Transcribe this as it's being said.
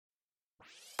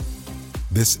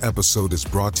This episode is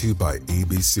brought to you by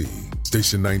ABC.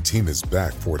 Station 19 is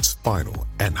back for its final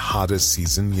and hottest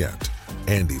season yet.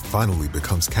 Andy finally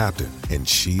becomes captain, and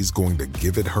she's going to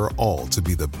give it her all to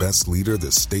be the best leader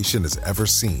the station has ever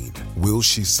seen. Will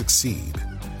she succeed?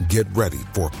 Get ready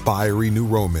for fiery new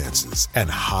romances and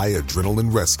high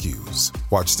adrenaline rescues.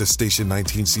 Watch the Station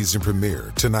 19 season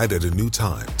premiere tonight at a new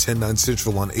time, 10/9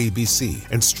 Central on ABC,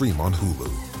 and stream on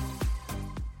Hulu.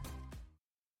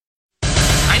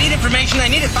 Information I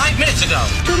needed 5 minutes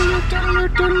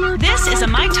ago. This is a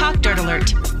My Talk Dirt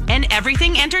Alert, an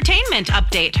everything entertainment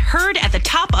update heard at the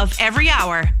top of every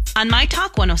hour on My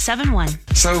Talk 107.1.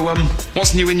 So,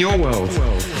 what's new in your world?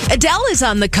 Adele is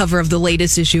on the cover of the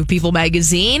latest issue of People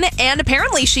magazine, and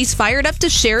apparently she's fired up to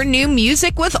share new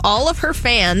music with all of her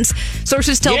fans.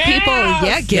 Sources tell people,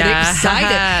 get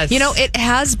excited. You know, it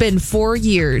has been 4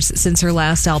 years since her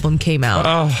last album came out.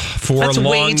 Oh, That's long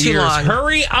way too years. long.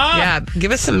 Hurry up! Yeah,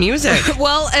 give us some music.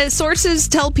 Well, sources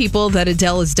tell people that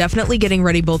Adele is definitely getting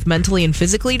ready both mentally and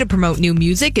physically to promote new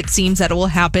music. It seems that it will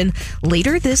happen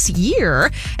later this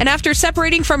year. And after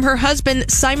separating from her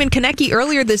husband, Simon Konecki,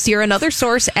 earlier this year, another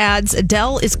source adds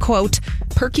Adele is, quote,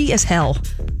 perky as hell.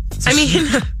 I mean,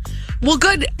 well,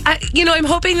 good. I'm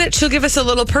hoping that she'll give us a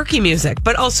little perky music,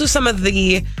 but also some of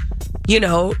the,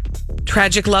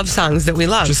 tragic love songs that we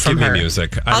love. Just from give her. me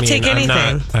music. I'll take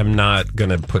anything. I'm not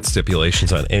going to put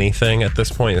stipulations on anything at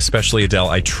this point, especially Adele.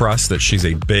 I trust that she's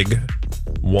a big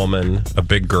woman, a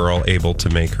big girl, able to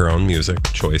make her own music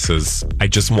choices. I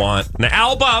just want an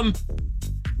album.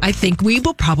 I think we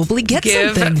will probably get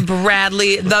something. Give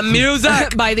Bradley the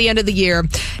music by the end of the year.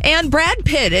 And Brad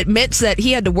Pitt admits that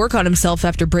he had to work on himself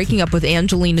after breaking up with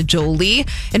Angelina Jolie.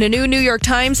 In a new New York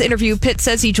Times interview, Pitt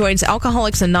says he joins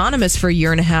Alcoholics Anonymous for a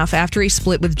year and a half after he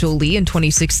split with Jolie in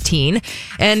 2016.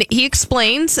 And he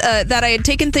explains that I had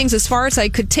taken things as far as I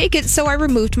could take it, so I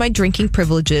removed my drinking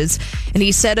privileges. And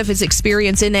he said of his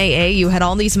experience in AA, you had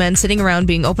all these men sitting around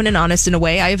being open and honest in a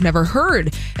way I have never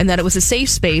heard, and that it was a safe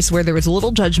space where there was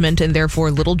little judgment and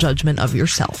therefore little judgment of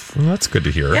yourself. Well, that's good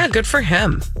to hear. Yeah, good for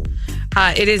him.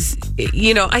 It is,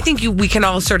 I think we can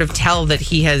all sort of tell that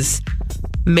he has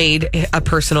made a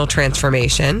personal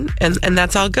transformation, and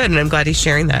that's all good, and I'm glad he's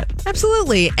sharing that.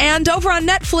 Absolutely. And over on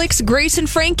Netflix, Grace and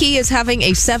Frankie is having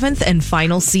a 7th and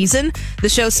final season. The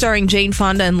show starring Jane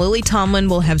Fonda and Lily Tomlin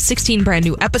will have 16 brand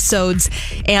new episodes,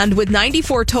 and with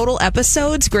 94 total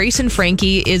episodes, Grace and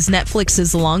Frankie is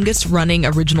Netflix's longest running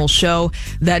original show.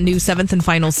 That new 7th and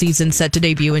final season set to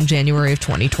debut in January of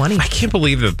 2020. I can't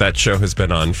believe that show has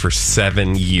been on for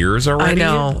 7 years already. I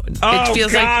know. Oh, it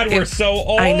feels God, like we're so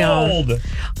old. I know.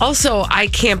 Also, I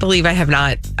can't believe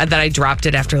that I dropped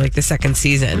it after like the second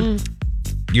season.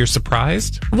 You're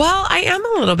surprised? Well, I am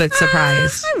a little bit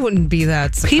surprised. I wouldn't be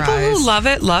that surprised. People who love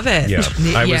it, love it. Yeah.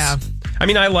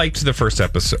 I liked the first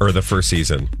episode or the first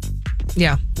season.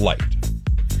 Yeah. Liked.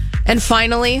 And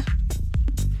finally,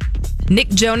 Nick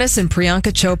Jonas and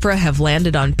Priyanka Chopra have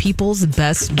landed on People's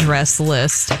Best Dress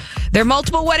list. Their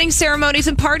multiple wedding ceremonies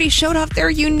and parties showed off their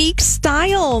unique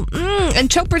style. And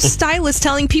Chopra's stylist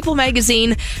telling People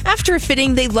magazine, after a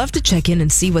fitting, they love to check in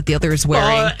and see what the other is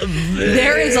wearing.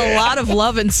 There is a lot of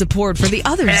love and support for the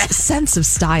other's sense of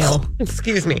style.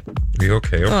 Excuse me. Are you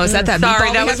okay? Oh, is that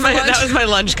Sorry, that was my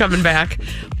lunch coming back.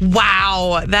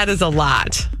 Wow, that is a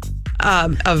lot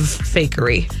of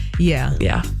fakery. Yeah.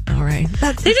 Yeah. All right.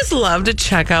 They just love to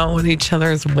check out what each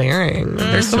other is wearing.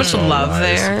 There's so much love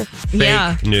there.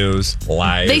 Fake news,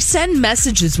 lies. They send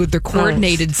messages with their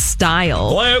coordinated style.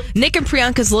 Hello? Nick and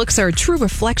Priyanka's looks are a true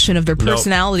reflection of their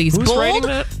personalities. Who's writing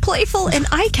Bold, that? playful, and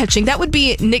eye-catching. That would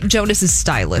be Nick Jonas's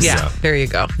stylist. Yeah, there you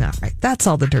go. All right. That's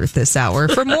all the dirt this hour.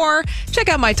 For more, check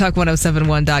out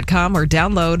mytalk1071.com or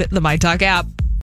download the MyTalk app.